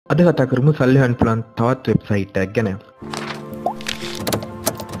අද කතා කරමු සල්ලි හොයන්න පුළුවන් තවත් වෙබ්සයිට් එකක් ගැන.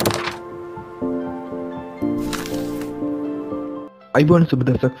 අයිබෝන් සුබ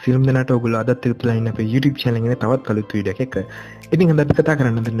දවසක් සියලුම දෙනාට ඔයගොල්ලෝ අදත් එකතුලා ඉන්න අපේ YouTube channel එකේ තවත් අලුත් වීඩියෝ එකක් එක්ක. ඉතින් අද අපි කතා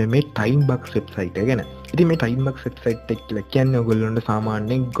කරන්න දෙන්නේ මේ Timebox වෙබ්සයිට් එක ගැන. ඉතින් මේ Timebox වෙබ්සයිට් එක කියලා කියන්නේ ඔයගොල්ලන්ට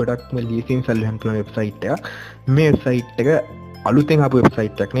සාමාන්‍යයෙන් ගොඩක්ම ලීසින් සල්ලි හොයන්න පුළුවන් වෙබ්සයිට් එකක්. මේ වෙබ්සයිට් එක අලුතෙන් ආපු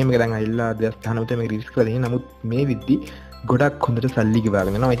වෙබ්සයිට් එකක් නේ. මේක දැන් අයිලා 2019 ට මේක රිලීස් කරලා තියෙනවා. නමුත් මේ විද්දි ගොඩක් හොඳට සල්ලි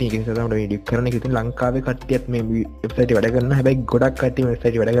ගෙවාගෙන යනවා. ඉතින් ඒක නිසා තමයි වීඩියෝ කරන එක. ඉතින් ලංකාවේ කට්ටියත් මේ වෙබ්සයිට් එක වැඩ කරනවා. හැබැයි ගොඩක් කට්ටිය මේ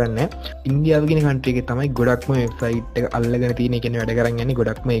වෙබ්සයිට් එක වැඩ කරන්නේ නැහැ. ඉන්දියාව කියන කන්ට්‍රි එකේ තමයි ගොඩක්ම වෙබ්සයිට් එක අල්ලගෙන තියෙන. ඒ කියන්නේ වැඩ කරන් යන්නේ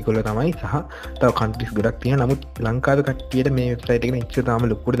ගොඩක්ම ඒගොල්ලෝ තමයි. සහ තව කන්ට්‍රීස් ගොඩක් තියෙනවා. නමුත් ලංකාවේ කට්ටියට මේ වෙබ්සයිට් එක ගැන ඉච්ච තාම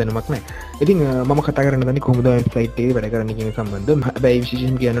ලොකුට දැනුමක් නැහැ. ඉතින් මම කතා කරන්න දන්නේ කොහොමද වෙබ්සයිට් එකේ වැඩ කරන්නේ කියන සම්බන්ධව. හැබැයි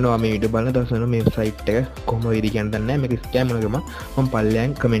විශේෂයෙන් කියනවා මේ වීඩියෝ බලන දවසන මේ වෙබ්සයිට් එක කොහොම වෙයිද කියන දන්නේ නැහැ. මේක ස්කෑම් වුණාම මම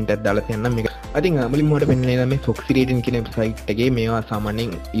පල්ලෙයන් කමෙන්ට් එකක් දාලා තියන්නම් මේක. ඉතින් මුලින්ම මට පෙන්නන්නේ මේ Foxy Rating කියන වෙබ්සයිට් එකේ මේවා සාමාන්‍යයෙන්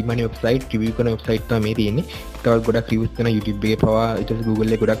ඊමණි වෙබ්සයිට් රිවිව් කරන වෙබ්සයිට් තමයි මේ තියෙන්නේ. තවත් ගොඩක් රිවිව්ස් කරන YouTube එකේ පවා ඊට පස්සේ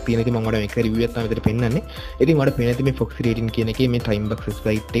Google එකේ ගොඩක් තියෙන. ඉතින් මම වඩා මේක රිවිව් එකක් තමයි මෙතන පෙන්නන්නේ. ඉතින් මට පෙන්නන්නේ මේ Foxy Rating කියන එකේ මේ Timebox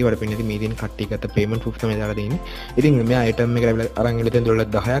වෙබ්සයිට් එකේ වඩා පෙන්නන්නේ මේ තියෙන කට්ටිය ගත්ත payment proof තමයි දාලා තියෙන්නේ. ඉතින් මෙයා item එක අරන් ඉන්න තියෙන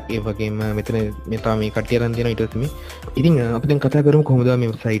 $10ක්. ඒ වගේම මෙතන මේ තමයි මේ කට්ටිය අරන් තියෙනවා ඊට පස්සේ මේ. ඉතින් අපි දැන් කතා කරමු කොහොමද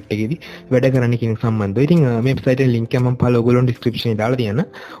මේ වෙබ්සයිට් එකේදී වැඩ කරන්නේ කියන සම්බන්ධව. ඉතින් මේ වෙබ්සයිට් එකේ link එක මම පහල ඔයගොල්ලෝ description එකේ දාලා තියන්න.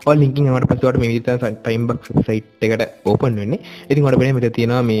 ඔය link එක මට පස්සේ මේ විදිහට Timebox වෙබ්සයිට් එකට open වෙන්නේ. ඉතින් මට පෙන්නේ මෙතන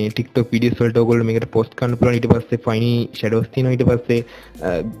තියෙනවා මේ TikTok videos වලට ඔයගොල්ලෝ මේකට post කරන්න පුළුවන්. ඊට පස්සේ funny shadows තියෙනවා. ඊට පස්සේ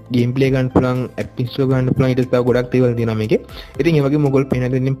gameplay ගන්න පුළුවන්, app install ගන්න පුළුවන්. ඊට පස්සේ ගොඩක් දේවල් තියෙනවා මේකේ. ඉතින් ඒ වගේම ඔයගොල්ලෝ පේන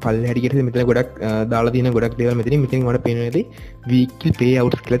දෙන්නේ පල්ලෙහාට ගිහින් මෙතන ගොඩක් දාලා තියෙන ගොඩක් දේවල් මෙතනින් මට පේන්නේ weekly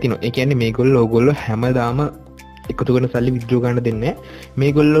payouts කියලා තියෙනවා. ඒ කියන්නේ මේගොල්ලෝ ඔයගොල්ලෝ හැමදාම එකතු කරන සල්ලි withdraw ගන්න දෙන්නේ නැහැ.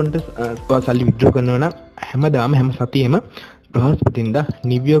 මේගොල්ලොන්ට සල්ලි withdraw කරනවා නම් හැමදාම හැම සතියෙම බ්‍රහස්පතින්දා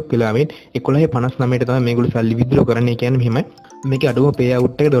නිව්යෝර්ක් වෙලාවෙන් 11:59ට තමයි මේගොල්ලෝ සල්ලි withdraw කරන්නේ. කියන්නේ මෙහෙමයි. මේකේ අඩුම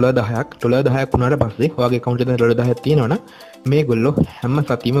payout එක $10ක්. $10ක් වුණාට පස්සේ ඔයාගේ account එකේ $10ක් තියෙනවනම් මේගොල්ලෝ හැම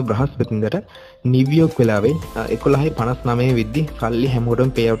සතියෙම බ්‍රහස්පතින්දාට නිව්යෝර්ක් වෙලාවෙන් 11:59 වෙද්දි සල්ලි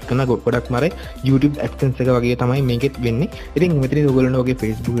හැමෝටම payout කරන ගොඩක් මාරේ YouTube AdSense එක වගේ තමයි මේකෙත් වෙන්නේ. ඉතින් මෙතනදී ඔයගොල්ලෝ ඔයගේ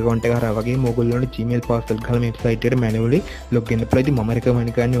Facebook account එක හරහා වගේ ඔයගොල්ලෝට Gmail password ගහලා මේ website එකට manually log වෙන්න පුළුවන්. ඉතින් මම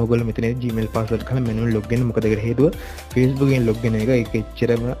recommend කරන්නේ ඔයගොල්ලෝ මෙතනදී Gmail password ගහලා manually log වෙන්න. මොකද ඒකට හේතුව Facebook එකෙන් log වෙන එක ඒක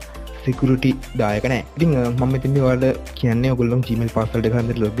එච්චරම security දායක නැහැ. ඉතින් මම මෙතනදී ඔයාලට කියන්නේ ඔයගොල්ලෝ Gmail password එක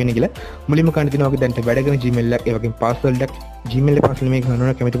හරියට log වෙන්න කියලා. මුලින්ම කරන්න තියෙනවා ඔයගේ දැන් වැඩ කරන Gmail එක ඒ වගේම password එක Gmail එකේ password මේක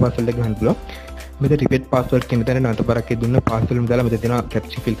ගන්නවා කැමති password එක ගන්න පුළුවන්. මෙතන repeat password කියන තැන නැවත බරක් දුන්න password එක දාලා මෙතන තියෙනවා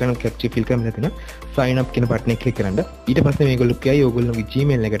captcha fill කරන captcha fill කරන මෙතන තියෙනවා sign up කියන බටන් එක click කරන්න. ඊට පස්සේ මේගොල්ලෝ කියයි ඔයගොල්ලෝගේ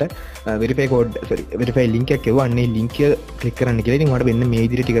Gmail එකට verify link එකක් එවුවා. අන්නේ link එක click කරන්න කියලා. ඉතින් ඔයාලට වෙන්න මේ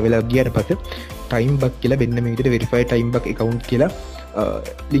විදිහට ටික වෙලා ගියාට පස්සේ Timebox කියලා වෙන්න මේ විදිහට verify Timebox account කියලා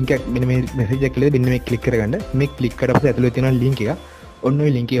link එකක් මෙන්න මේ message එක කියලා මෙන්න මේ click කරගන්න. මේ click කරලා පස්සේ ඇතුළේ තියෙන link එක ඔන්න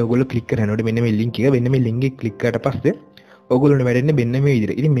ඔය link එක ඔයගොල්ලෝ click කරනකොට මෙන්න මේ link එක වෙන්න මේ link එක click කරලා පස්සේ ඔයගොල්ලෝට වැඩෙන්නේ මෙන්න මේ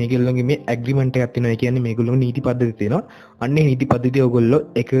විදිහට. ඉතින් මේගොල්ලෝගේ මේ agreement එකක් තියෙනවා. ඒ කියන්නේ මේගොල්ලෝගේ නීති පද්ධති තියෙනවා. අන්නේ නීති පද්ධතිය ඔයගොල්ලෝ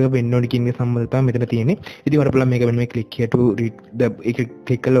එකක වෙන්න ඕනි කියන සම්බන්ධතාව මෙතන තියෙන්නේ. ඉතින් වර බලන්න මේක වෙන මේ click here to read the එක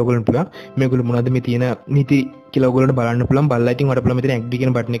click කරලා ඔයගොල්ලන්ට පුළුවන් මේගොල්ලෝ මොනවද මේ තියෙන නීති කියලා ඔයගොල්ලන්ට බලන්න පුළුවන්. බලලා ඉතින් වර බලන්න මෙතන agree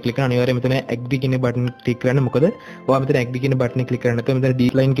කියන බටන් එක click කරලා අනිවාර්යයෙන් මෙතන agree කියන බටන් click කරන්න. මොකද ඔයා මෙතන agree කියන බටන් එක click කරන්නේ නැත්නම් මෙතන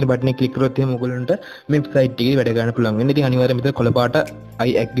decline කියන බටන් එක click කරොත් එහෙනම් ඔයගොල්ලන්ට මේ website එකේ වැඩ ගන්න පුළුවන් වෙන්නේ. ඉතින් අනිවාර්යයෙන් මෙතන කොළ පාට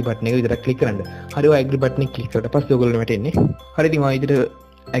I agree බටන් එක විතරක් click කරන්න. හරි ඔය agree බටන් එක click කරලා පස්සේ ඔයගොල්ලෝ වැටෙන්නේ. හරි ඉතින් ඔයා ඉතින්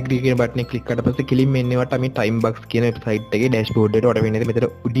agree කියන බටන් එක click කරලා පස්සේ කෙලින්ම එන්නේ වට මේ Timebox කියන වෙබ්සයිට් එකේ dashboard එකට වට වෙන්නේ. මෙතන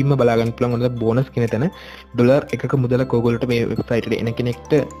උඩින්ම බලා ගන්න පුළුවන් මොනවද bonus කියන තැන ඩොලර් එකක මුදලක් ඔයගොල්ලෝට මේ වෙබ්සයිට් එකට එන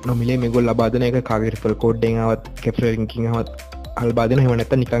කෙනෙක්ට නොමිලේ මේගොල්ලෝ ලබා දෙන එක කාගේ referral code එකෙන් ආවත් capture linking ආවත් හල්බා දෙනවා. එහෙම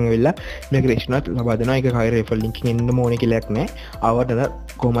නැත්නම් නිකන් වෙලා මේක රේෂනත් ලබා දෙනවා. ඒක කාගේ referral linking එන්නම ඕනේ කියලා එකක් නැහැ. ආවට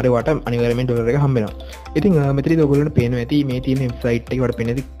කොහොම හරි වට අනිවාර්යයෙන්ම ඩොලර් එක හම්බ වෙනවා. ඉතින් මෙතනදී ඔයගොල්ලන්ට පේනවා ඇති මේ තියෙන වෙබ්සයිට් එකේ වට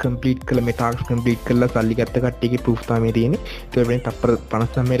පේන්නේ complete කළ මේ task complete කරලා සල්ලි ගත්ත කට්ටියගේ proof තමයි තියෙන්නේ. ඒක වෙන්නේ තප්පර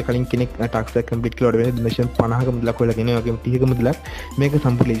 59 කලින් කෙනෙක් task එක complete කළා වට වෙන්නේ දශම 50ක මුදලක් වෙලා කියනවා. ඒ වගේම 30ක මුදලක් මේක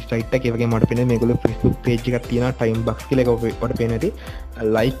සම්පූර්ණ වෙබ්සයිට් එකක්. ඒ වගේම මට පේන්නේ මේගොල්ලෝ Facebook page එකක් තියෙනවා Timebox කියලා. ඒක වට පේන්නේ ඇති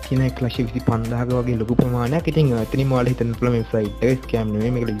like කියන 1,25,000ක වගේ ලොකු ප්‍රමාණයක්. ඉතින් එතනින්ම ඔයාලා හිතන්න පුළුවන් වෙබ්සයිට් එක scam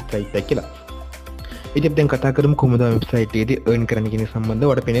නෙමෙයි මේක වෙබ්සයිට් එකක් කියලා. ඉතින් දැන් කතා කරමු කොහොමද වෙබ්සයිට් එකේදී earn කරන්න කියන සම්බන්ධව.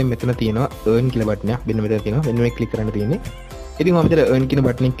 ඔයාලට පේන්නේ මෙතන තියෙනවා earn කියලා බටනයක්. මෙන්න මෙතන තියෙනවා. මෙන්න මේක click කරන්න තියෙන්නේ. ඉතින් මම මෙතන earn කියන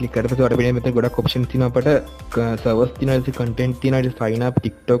බටන් එක click කරලා පස්සේ ඔයාලට පේන්නේ මෙතන ගොඩක් options තියෙනවා. අපට servers තියෙනවා, content තියෙනවා, sign up,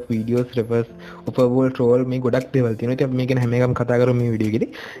 TikTok videos, refers, offer wall, troll මේ ගොඩක් දේවල් තියෙනවා. ඉතින් අපි මේ ගැන හැම එකම කතා කරමු මේ වීඩියෝ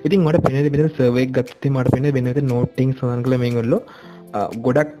එකේදී. ඉතින් මට පේන්නේ මෙතන survey එක ගත්තේ මට පේන්නේ වෙන මෙතන noting සඳහන් කළා මේගොල්ලෝ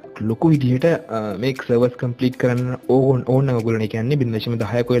ගොඩක් ලොකු විදිහට මේ සර්වර්ස් කම්ප්ලීට් කරන්න ඕන ඔයගොල්ලෝ කියන්නේ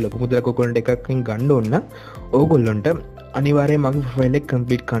 0.10ක ඔය ලොකු මුදලක් ඔයගොල්ලන්ට එකකින් ගන්න ඕන නම් ඔයගොල්ලන්ට අනිවාර්යයෙන්ම මගේ ප්‍රොෆයිල් එක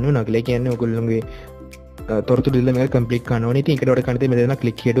කම්ප්ලීට් කරන්න ඕන. ඒ කියන්නේ ඔයගොල්ලෝගේ තොරතුරු දීලා මේක කම්ප්ලීට් කරන්න ඕනේ. ඉතින් ඒකට කන්න තියෙන්නේ මෙතන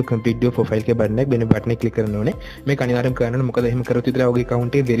click here to complete your profile කියලා බටන් එක වෙන බටන් එක click කරන්න ඕනේ. මේක අනිවාර්යයෙන්ම කරන්න ඕනේ. මොකද එහෙම කරොත් විතරයි ඔයගේ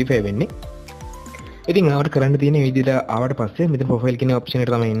account එක verify වෙන්නේ. ඉතින් ආවට කරන්න තියෙන මේ විදිහට ආවට පස්සේ මෙතන profile කියන option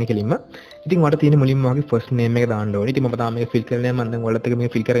එකට තමයි එන්නේ කෙලින්ම. ඉතින් ඔයාලට තියෙන මුලින්ම වගේ first name එක දාන්න ඕනේ. ඉතින් මම තාම මේක fill කරලා නැහැ. මම දැන් ඔයාලත් එක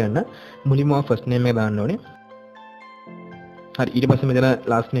මේක fill කරගන්න. මුලින්ම first name එක දාන්න ඕනේ. හරි ඊට පස්සේ මෙතන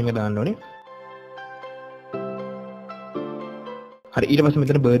last name එක දාන්න ඕනේ. හරි ඊට පස්සේ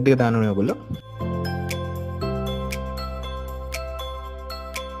මෙතන birthday එක දාන්න ඕනේ ඔයගොල්ලෝ.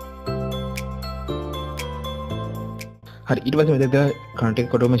 හරි ඊට පස්සේ මෙතන contact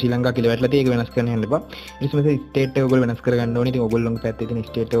කොටම ශ්‍රී ලංකා කියලා වැටලා තියෙක වෙනස් කරන්න යන්න එපා. ඊට පස්සේ state එක ඔයගොල්ලෝ වෙනස් කරගන්න ඕනේ. ඉතින් ඔයගොල්ලෝගේ පැත්තේ තියෙන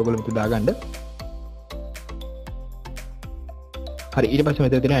state එක ඔයගොල්ලෝ මෙතන දාගන්න. හරි ඊට පස්සේ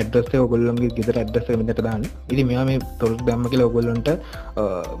මෙතන තියෙන address එක ඔයගොල්ලෝගේ ගෙදර address එක මෙතනට දාන්න. ඉතින් මේවා මේ තොරතුරු දැම්ම කියලා ඔයගොල්ලන්ට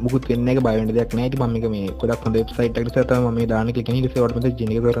මුකුත් වෙන්නේ නැහැ, බය වෙන්න දෙයක් නැහැ. ඉතින් මම මේක මේ ගොඩක් හොඳ website එකකට තමයි මම මේ දාන්න කියලා කියන්නේ. ඊට පස්සේ ඔයාලට මෙතන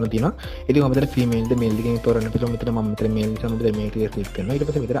gene එක තෝරන්න තියෙනවා. ඉතින් මම මෙතන female ද male ද කියන තෝරන්න පිටු මෙතන මම මෙතන male නිසා මෙතන male කියලා click කරනවා. ඊට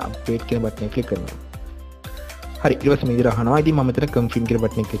පස්සේ මෙතන update කියන බටන් එක click කරනවා. හරි ඊට පස්සේ මේ විදිහට අහනවා. ඉතින් මම මෙතන confirm කියන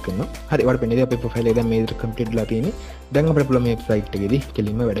බටන් එක click කරනවා. හරි ඔයාලට පෙන්නේදී අපේ profile එක දැන් මේ විදිහට complete වෙලා තියෙන්නේ. දැන් අපිට පුළුවන් මේ website එකේදී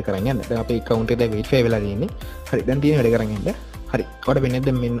කෙලින්ම වැඩ කරන් යන්න. දැන් අපේ account එක දැන් verify වෙලා තියෙන්නේ. හරි දැන් තියෙන වැඩ කරන් යන්න. හරි ඔයාලට වෙන්නේ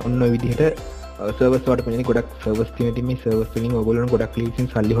දැන් මෙන්න ඔන්න ඔය විදිහට සර්වර්ස් වලට වෙන්නේ ගොඩක් සර්වර්ස් තියෙන ඉතින් මේ සර්වර්ස් වලින් ඔයගොල්ලන්ට ගොඩක් ලීසින්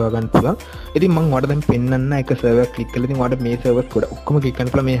සල්ලි හොයා ගන්න පුළුවන්. ඉතින් මම ඔයාලට දැන් පෙන්නන්න එක සර්වර් ක්ලික් කරලා ඉතින් ඔයාලට මේ සර්වර්ස් ගොඩක් ඔක්කොම ක්ලික්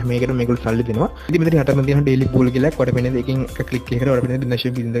කරන්න පුළුවන්. මේ මේකට මේගොල්ලෝ සල්ලි දෙනවා. ඉතින් මෙතන යටම තියෙන ඩේලි පූල් කියලා ඔයාලට වෙන්නේ එකකින් එක ක්ලික් කරලා ඔයාලට වෙන්නේ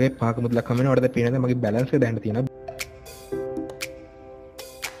ඩොනේෂන් බින්දගේ පහක මුදලක් හම්බ වෙනවා. ඔයාලට දැන් පේනවා මගේ බැලන්ස් එක දැන් තියෙනවා.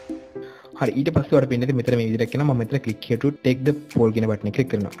 හරි ඊට පස්සේ ඔයාලට පේන්නේ මෙතන මේ විදිහට කියනවා මම මෙතන click here to take the poll කියන බටන් එක ක්ලික්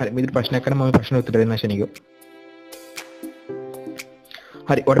කරනවා. හරි මේ විදිහට ප්‍රශ්නයක් කරනවා මම ප්‍රශ්න උත්තර දෙන්න ශනිකෝ.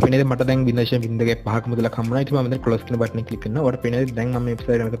 හරි ඔයාලට පේන්නේ මට දැන් 0.5ක මුදලක් හම්බුණා. ඊට පස්සේ මම මෙතන close කියන බටන් එක ක්ලික් කරනවා. ඔයාලට පේන්නේ දැන් මම මේ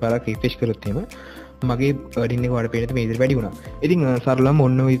වෙබ්සයිට් එක පාරක් refresh කරොත් එහෙම මගේ earning එක ඔයාලට පේන්නේ මේ විදිහට වැඩි වුණා. ඉතින් සරලවම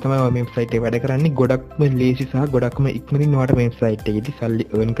ඔන්න ඔය තමයි මේ වෙබ්සයිට් එක වැඩ කරන්නේ. ගොඩක්ම ලේසි සහ ගොඩක්ම ඉක්මනින් ඔයාලට මේ වෙබ්සයිට් එකේදී සල්ලි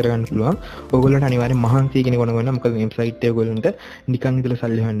earn කරගන්න පුළුවන්. ඔයගොල්ලන්ට අනිවාර්යෙන් මහන්සිය කෙනෙක් ඕන වෙනවා. මොකද මේ වෙබ්සයිට් එක ඔයගොල්ලන්ට නිකන් ඉඳලා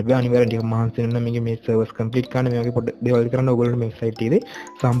සල්ලි හොයන්න බෑ. අනිවාර්යෙන් ටිකක් මහන්සි වෙන්න මේකේ මේ සර්වර්ස් කම්ප්ලීට් කරන්න මේ වගේ පොඩ දේවල් කරන්න ඔයගොල්ලන්ට මේ වෙබ්සයිට් එකේදී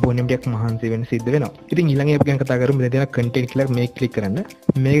සම්පූර්ණයෙන්ම ටිකක් මහන්සි වෙන්න සිද්ධ වෙනවා. ඉතින් ඊළඟ එක ගැන කතා කරමු. මෙතන තියෙන content කියලා මේක ක්ලික් කරන්න.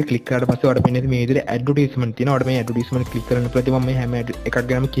 මේක ක්ලික් කරාට පස්සේ ඔයාලට පේන්නේ මේ විදිහට advertisement තියෙනවා. ඔයාලට මේ advertisement ක්ලික් කරන්න පුළුවන්. මම මේ හැම එකක්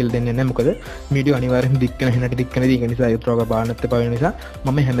ගැනම කියලා දෙන්නේ නැහැ. මොකද වීඩියෝ අනිවාර්යෙන් දික් වෙන හැනට දික් වෙන දේ. ඒ නිසා ඒත් රෝග බාන්නත් එපා වෙන නිසා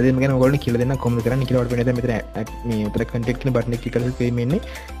මම හැමදේම ගැන ඔයගොල්ලන්ට කියලා දෙන්න කොහොමද කරන්නේ කියලා. ඔයාලට පේන්නේ මෙතන මේ උතර content කියන බටන් එක ක්ලික් කරලා පේන්නේ ඉන්නේ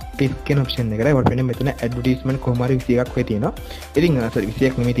ටික් කියන ඔප්ෂන් එකට. ඔයාලට පේන්නේ මෙතන advertisement කොහොම හරි 21ක් වෙයි තියෙනවා. ඉතින් sorry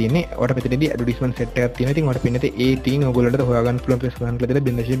 21ක් නෙමෙයි තියෙන්නේ. ඔයාලට මෙතනදී advertisement set එකක් තියෙනවා. ඉතින් ඔයාලට පේන්නේ ඒ ටික ඔයගොල්ලන්ට හොයාගන්න පුළුවන් ප්‍රෙස් කරන්න කියලා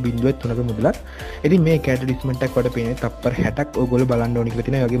දෙලා 0.03ක මුදලක්. ඉතින් මේ advertisement එක ඔයාලට පේන්නේ තප්පර 60ක් ඔයගොල්ලෝ බලන්න ඕනි කියලා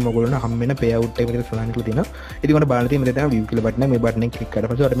තියෙනවා. ඒ වගේම ඔයගොල්ලන්ට හම් වෙන payout එක මෙතන සඳහන් කරලා තියෙනවා. ඉතින් ඔයාලට බලන්න තියෙන්නේ මෙතන view කියලා බටන් එක. මේ බටන් එක ක්ලික්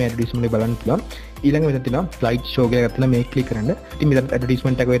කරලා පස්සේ ඔයාලට මේ advertisement එක බලන්න පුළුවන්. ඊළඟ මෙතන තියෙනවා slide show කියලා ගත්තා මේක ක්ලික් කරන්න. ඉතින් මෙතන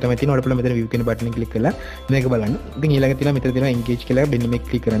advertisement එක ඔය තමයි තියෙනවා. ඔයාලට පුළුවන් මෙතන view කියන බටන් එක ක්ලික් කරලා මේක බලන්න. ඉතින් ඊළඟ තියෙනවා මෙතන තියෙනවා engage කියලා මෙන්න මේක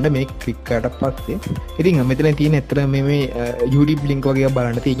ක්ලික් කරන්න. මේක ක්ලික් කරාට පස්සේ ඉතින් මෙතන තියෙන ඇත්තට මේ YouTube link වගේ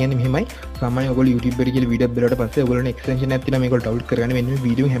බලන්න තියෙන්නේ මෙහෙමයි. සාමාන්‍යයෙන් ඔයගොල්ලෝ YouTube එකට ගිහලා වීඩියෝ බලලා පස්සේ ඔයගොල්ලෝනේ extension එකක් තියෙනවා මේක ඩවුන්ලෝඩ් කරගන්න. මෙන්න මේ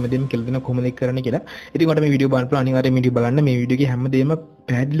වීඩියෝ හැමදේම කියලා දෙනවා කොහොමද ඒක කරන්නේ කියලා. ඉතින් ඔයාලට මේ වීඩියෝ බලන්න පුළුවන්. අනිවාර්යයෙන් මේ වීඩියෝ බලන්න. මේ වීඩියෝ එකේ හැමදේම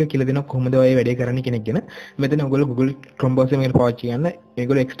පැහැදිලිව කියලා දෙනවා කොහොමද ඔය වැඩේ කරන්නේ කෙනෙක් ගැන. මෙතන ඔයගොල්ලෝ Google Chrome browser එකේ පාවිච්චි කරන්න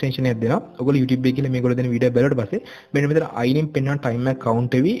මේගොල්ලෝ extension එකක් දෙනවා. ඔයගොල්ලෝ YouTube එකේ කියලා මේගොල්ලෝ දෙන වීඩියෝ බලලා පස්සේ මෙන්න මෙතන අයිනින් පෙන්වන time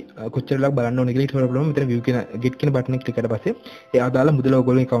account එවි කොච්චර වෙලාවක් බලන්න ඕනේ කියලා ඊට වඩා මෙතන view කියන get කියන බටන් එක ක්ලික් කරලා පස්සේ ඒ ආදාළ මුදල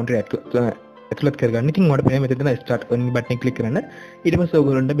ඔයගොල්ලෝ account එකට ඇතුළත් කරගන්න. ඉතින් ඔයාලට පේන්නේ මෙතන start earn බටන් එක ක්ලික් කරන්න. ඊට පස්සේ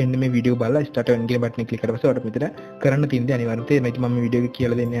ඔයගොල්ලන්ට මෙන්න මේ වීඩියෝ බලලා start earn කියන බටන් එක ක්ලික් කරලා පස්සේ ඔයාලට මෙතන කරන්න තියෙන දේ අනිවාර්යයෙන් තේරෙනවා. ඉතින් මම මේ වීඩියෝ එක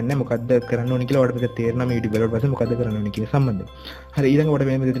කියලා දෙන්නේ නැහැ මොකද්ද කරන්න ඕනේ කියලා. ඔයාලට මෙතන තේරෙනවා මේ වීඩියෝ බලලා පස්සේ මොකද්ද කරන්න ඕනේ කියන සම්බන්ධයෙන්. හරි ඊළඟ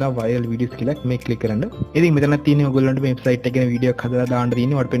ඔයාලට මෙතන තියෙනවා viral videos කියලා මේක ක්ලික් කරන්න. ඉතින් මෙතන තියෙන්නේ ඔයගොල්ලන්ට මේ වෙබ්සයිට් එක ගැන වීඩියෝ එකක් හදලා දාන්න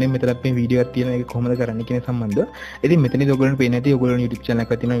තියෙන්නේ. ඔයාලට පේන්නේ මෙතනත් මේ වීඩියෝ එකක් තියෙනවා. ඒක කොහොමද කරන්නේ කියන සම්බන්ධව. ඉතින් මෙතනදී ඔයගොල්ලන්ට පේන්නේ නැති ඔයගොල්ලෝ YouTube channel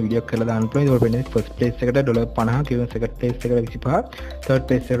එකක් තියෙනවා වීඩියෝ කරලා දාන්න පුළුවන්. ඒක ඔයාලට පේන්නේ first place එකට $50, second place එකට 25, third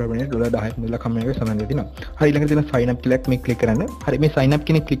place එකට පේන්නේ $10ක් මුදලක් හම්බ වෙන එක සඳහන් වෙනවා. හරි ඊළඟට තියෙන sign up කියලා මේ ක්ලික් කරන්න. හරි මේ sign up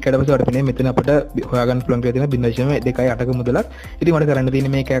කියන ක්ලික් කරලා පස්සේ ඔයාලට පේන්නේ මෙතන අපිට හොයාගන්න පුළුවන් කියලා තියෙන 0.2.8ක මුදලක්. ඉතින් ඔයාලට කරන්න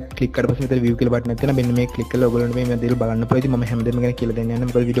තියෙන්නේ මේක ක්ලික් කරලා පස්සේ මෙතන view කියලා බටන් එකක් තියෙනවා. මෙන්න මේ ක්ලික් කරලා ඔයගොල්ලන්ට මේ දේවල් බලන්න පුළුවන්. ඉතින් මම හැමදේම ගැන කියලා දෙන්නේ නැහැ.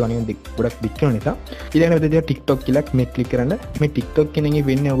 මොකද වීඩියෝ අනිවාර්යෙන් ගොඩක් දික් වෙන නිසා. ඊළඟට මෙතන තියෙන TikTok කියලා මේ ක්ලික් කරන්න. මේ TikTok කියන එකේ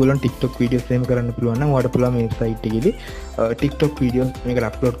වෙන්නේ ඔයගොල්ලන්ට TikTok videos එහෙම කරන්න පුළුවන් නම් ඔයාලට පුළුවන් මේ site එකේදී TikTok videos මේකට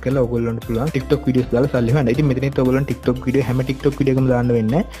අප්ලෝඩ් කරලා ඔයගොල්ලන්ට පුළුවන් TikTok videos දාලා සල්ලි හොයන්න. ඉතින් මෙතනත් ඔයගොල්ලන්ට TikTok video හැම TikTok video එකම දාන්න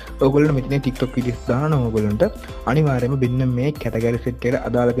වෙන්නේ නැහැ. ඔයගොල්ලන්ට මෙතන TikTok videos දානවා ඔයගොල්ලන්ට අනිවාර්යයෙන්ම මෙන්න මේ category set එකට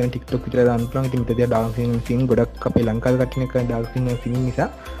අදාළ කරන TikTok විතර දාන්න පුළුවන්. ඉතින් මෙතනදී dancing scene ගොඩක් අපේ ලංකාවේ කට්ටිය කරන dancing scene නිසා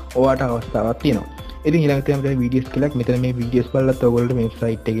ඔයාට අවස්ථාවක් තියෙනවා. ඉතින් ඊළඟට තමයි videos කියලා මෙතන මේ videos බලලත් ඔයගොල්ලෝ මේ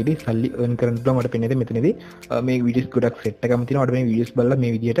site එකේදී සල්ලි earn කරන්න පුළුවන්. මට පේන්නේ මෙතනදී මේ videos ගොඩක් set එකම තියෙනවා. ඔයාලට මේ videos බලලා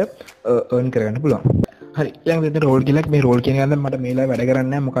මේ විදිහට earn කරගන්න පුළුවන්. හරි ඊළඟ විදිහට රෝල් කියලා මේ රෝල් කියන එක මට මේලා වැඩ කරන්නේ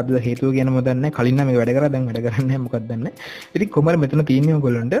නැහැ මොකද්ද හේතුව කියනම දන්නේ නැහැ කලින් නම් මේ වැඩ කරා දැන් වැඩ කරන්නේ නැහැ මොකක්ද දන්නේ ඉතින් කොහමද මෙතන තියෙන්නේ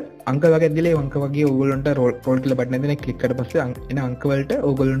ඕගොල්ලන්ට අංක වගේ ඇදලා අංක වගේ ඕගොල්ලන්ට රෝල් කියලා බටන් එකෙන් ක්ලික් කරලා පස්සේ එන අංක වලට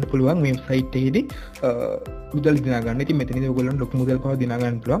ඕගොල්ලන්ට පුළුවන් මේ වෙබ්සයිට් එකේදී මුදල් දිනා ගන්න. ඉතින් මෙතනදී ඕගොල්ලන්ට ලොකු මුදල් පව දිනා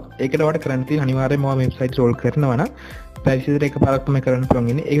ගන්න පුළුවන්. ඒකට ඔයාලට කරන්න තියෙන අනිවාර්යයෙන්ම ඔයා වෙබ්සයිට් රෝල් කරනවා නම් පැරිසිදර එකපාරක් තමයි කරන්න පුළුවන්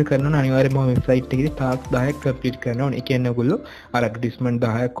ඉන්නේ. ඒක කරනවා නම් අනිවාර්යයෙන්ම වෙබ්සයිට් එකේදී ටාස්ක් 10ක් කම්ප්ලීට් කරන්න ඕනේ. ඒ කියන්නේ ඔයගොල්ලෝ අර ඇඩ්වර්ටයිස්මන්ට්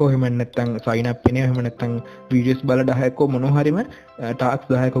 10ක් හෝ එහෙම නැත්නම් සයින් අප් වෙනවා එහෙම නැත්නම් වීඩියෝස් බලලා 10ක් හෝ මොනවා හරිම ටාස්ක්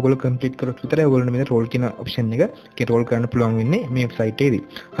 10ක් ඔයගොල්ලෝ කම්ප්ලීට් කරොත් විතරයි ඔයගොල්ලන්ට මේ රෝල් කියන ඔප්ෂන් එක රෝල් කරන්න පුළුවන් වෙන්නේ මේ වෙබ්සයිට් එකේදී.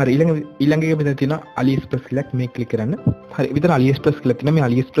 හරි ඊළඟ එක මෙතන තියෙනවා AliExpress කියලා මේ ක්ලික් කරන්න. හරි විතර AliExpress කියලා තියෙනවා. මේ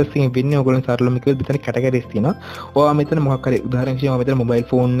AliExpress එකෙන් වෙන්නේ ඔයගොල්ලෝ සරලවම කිව්වොත් මෙතන කැටගරිස් තියෙනවා. ඔයා මෙතන මොකක් හරි උදාහරණයක් කියනවා මෙතන මොබයිල්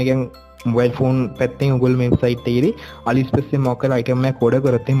ෆෝන් එකෙන් මොබයිල් ෆෝන් පැත්තෙන් ඔයගොල්ලෝ මේ වෙබ්සයිට් එකේදී AliExpress එකෙන් මොකක් හරි අයිටම් එකක් ඕඩර්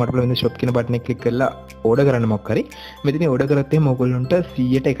කරොත් එහෙනම් මට පුළුවන් ෂොප් කියන බටන් එක ක්ලික් කරලා ඕඩර් කරන්න මොකක් හරි. මෙතන ඕඩර් කරොත් එහෙනම් ඔයගොල්ලන්ට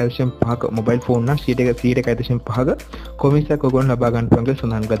 101.5ක මොබයිල් ෆෝන් නම් 101.5ක කොමිෂන් ඔයගොල්ලෝ ලබා ගන්න පුළුවන් කියලා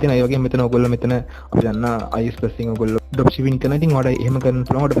සඳහන් කරලා තියෙනවා. ඒ වගේම මෙතන ඔයගොල්ලෝ මෙතන අපි දන්නා AliExpress එකෙන් ඔයගොල්ලෝ ඩ්‍රොප් ෂිපින් කරන ඉතින් ඔයාලට එහෙම කරන්න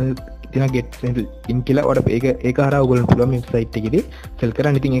පුළුවන්. ඔයාලට තියෙන get send link කියලා ඔයාලට ඒක හරහා ඔයගොල්ලන්ට පුළුවන් මේ වෙබ්සයිට් එකේදී සෙල්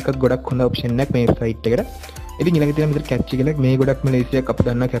කරන්න. ඉතින් ඒකත් ගොඩක් හොඳ ඔප්ෂන් එකක් මේ වෙබ්සයිට් එකට. ඉතින් ඊළඟ තියෙන මෙතන කැප්චා කියලා මේ ගොඩක් මලේසියක් අප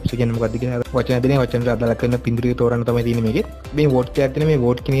දන්නා කැප්චා කියන්නේ මොකක්ද කියලා වචන දෙනේ වචන අදාළ කරන පින්තූරය තෝරන්න තමයි තියෙන්නේ මේකේ. මේ වෝට් එකක් තියෙන මේ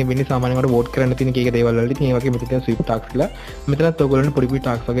වෝට් කියන එක වෙන්නේ සාමාන්‍යයෙන් වෝට් කරන්න තියෙන කීක දේවල් වලට. ඉතින් ඒ වගේ මෙතන තියෙන ස්විප් ටාස්ක් කියලා මෙතනත් ඔයගොල්ලන්ට පොඩි පොඩි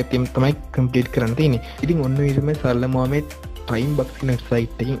ටාස්ක් වගේ තමයි කම්ප්ලීට් කරන්න තියෙන්නේ. ඉතින් ඔන්න ඔය විදිහම සරලම මේ ටයිම් බක්ස් කියන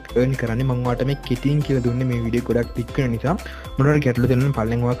වෙබ්සයිට් එකෙන් earn කරන්නේ. මම ඔයාලට මේ කෙටියෙන් කියලා දුන්නේ මේ වීඩියෝ ගොඩක් ටික් වෙන නිසා මොනවද ගැටලු දෙන්න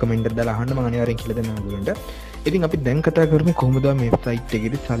පල්ලෙන් ඔයා කමෙන්ට් එකක් දාලා අහන්න මම අනිවාර්යෙන් කියලා දෙන්නම් ඔයගොල්ලන්ට. ඉතින් අපි දැන් කතා කරමු කොහොමද මේ වෙබ්සයිට්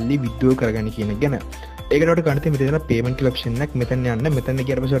එකේදී සල්ලි විත්ඩ්‍රෝ කරගන්නේ කියන එක ගැන. ඒකට ඔයාලට ගන්න තියෙන මෙතන පේමන්ට් කියලා ඔප්ෂන් එකක් මෙතන යන්න. මෙතන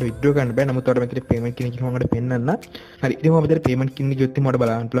ගියාට පස්සේ ඔයාලට විත්ඩ්‍රෝ කරන්න බෑ. නමුත් ඔයාලට මෙතන පේමන්ට් කියන එක මම ඔයාලට පෙන්නන්න. හරි. ඉතින් මම මෙතන පේමන්ට් කියන එක ගියොත් මට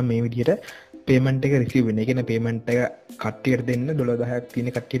බලන්න පුළුවන් මේ විදිහට පේමන්ට් එක රිසීව් වෙන්නේ. ඒ කියන්නේ පේමන්ට් එක කට්ටියට දෙන්න $10ක් තියෙන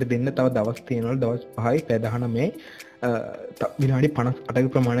කට්ටියට දෙන්න තව දවස් තියෙනවලු දවස් 5යි පැය 19 විනාඩි 58ක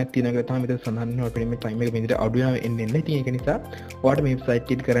ප්‍රමාණයක් තියෙනවා කියලා තමයි මෙතන සඳහන් වෙන්නේ. ඔයාලට මේ ටයිම් එක මෙතන අඩු වෙනවා එන්නේ. ඉතින් ඒක නිසා ඔයාලට මේ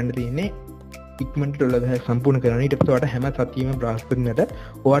වෙබ්සයිට් එක කරන්න තියෙන්නේ ඉක්මනට $10ක් සම්පූර්ණ කරන්න. ඊට පස්සේ ඔයාලට හැම සතියෙම බ්‍රවුස් කරනකොට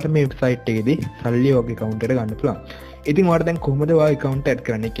ඔයාලට මේ වෙබ්සයිට් එකේදී සල්ලි ඔයගේ account එකට ගන්න පුළුවන්. ඉතින් ඔයාලට දැන් කොහොමද ඔයා account add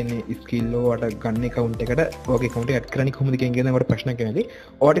කරන්නේ? ඒ කියන්නේ skill ඔයාලට ගන්න account එකට ඔයගේ account එක add කරන්නේ කොහොමද කියන එක දැන් ඔයාලට ප්‍රශ්නයක් එනදී.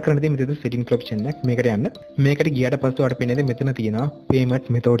 ඔයාලට කරන්න තියෙන්නේ මෙතන setting option එකක් මේකට යන්න. මේකට ගියාට පස්සේ ඔයාලට පේන්නේ මෙතන තියෙනවා payment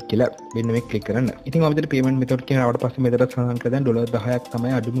method කියලා. මෙන්න මේක click කරන්න. ඉතින් ඔයා මෙතන payment method කියන ආවට පස්සේ මෙතන සඳහන් කරලා දැන් $10ක්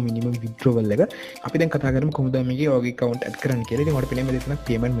තමයි අඩුම minimum withdrawal එක. අපි දැන් කතා කරමු කොහොමද මේකේ ඔයගේ account add කරන්න කියලා. ඉතින් ඔයාලට පේන්නේ මෙතන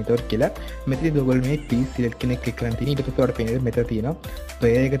payment method කියලා. මෙතනදී ඔයගොල්ලෝ මේ please select කියන එක click කරන් තියෙන. ඊට පස්සේ ඔයාලට පේන්නේ මෙතන තියෙනවා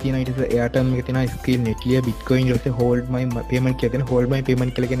player එක තියෙනවා. ඊට පස්සේ airtime එක තියෙනවා skill netlier bitcoin ඊට පස්සේ hold my payment කියන hold my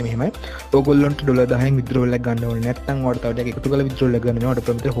payment කියලා කියන්නේ මෙහෙමයි. ඔයගොල්ලන්ට $10ක් withdrawal එකක් ගන්න ඕනේ. නැත්නම් ඔයාලට තව ටිකක් එකතු කරලා withdrawal එකක් ගන්න වෙනවා. ඔයාලට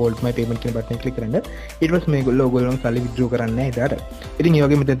ප්‍රමිත hold my payment කියන බටන් එක click කරන්න. ඊට පස්සේ මේගොල්ලෝ ඔයගොල්ලන්ගේ සල්ලි withdraw කරන්නේ නැහැ ඉතාලට. ඉතින් ඒ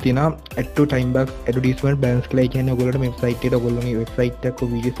වගේ මෙතන තියෙනවා add to time box advertisement balance කියලා. ඒ කියන්නේ ඔයගොල්ලන්ට මේ වෙබ්සයිට් එකට ඔයගොල්ලෝගේ වෙබ්සයිට් එකක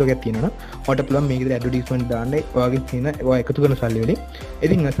වීඩියෝස් වගේක් තියෙනවා. ඔයාලට පුළුවන් මේකේ advertisement දාන්න ඔයාගේ තියෙන ඔයා එකතු කරන සල්ලි වලින්.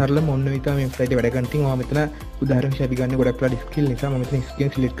 ඉතින් සරලම ඔන්න ඔය තමයි මේ වෙබ්සයිට් එක වැඩ කරන්නේ. ඉතින් ඔයා මෙතන උදාහරණයක් අපි ගන්න ගොඩක් වෙලා skill නිසා මම මෙතන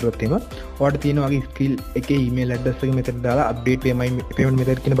skill select කරොත් එහෙම ඔයාලට තියෙන ඔයාගේ skill එකේ email address එක මෙතන දාලා update payment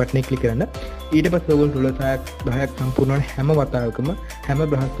method කියන බටන් එක click කරන්න. ඊට පස්සේ ඔයගොල්ලෝ $10ක් සම්පූර්ණ වන හැම වතාවකම හැම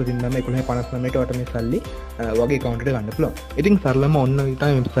බ්‍රහස්පතින්දම 11:59ට ඔයාලට මේ සල්ලි වගේ account එකට ගන්න පුළුවන්. ඉතින් සරලම ඔන්න ඔය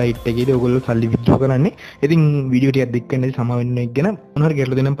තමයි වෙබ්සයිට් එකේදී ඔයගොල්ලෝ සල්ලි withdraw කරන්නේ. ඉතින් වීඩියෝ ටිකක් දික් වෙනදී සමා වෙන්න එක ගැන මොනවා හරි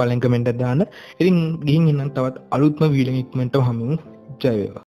ගැටලු දෙනම් පළවෙනි කමෙන්ට් එකක් දාන්න. ඉතින් ගිහින් ඉන්නම් තවත් අලුත්ම වීඩියෝ ඉක්මනටම හමුවෙමු. ජය වේවා.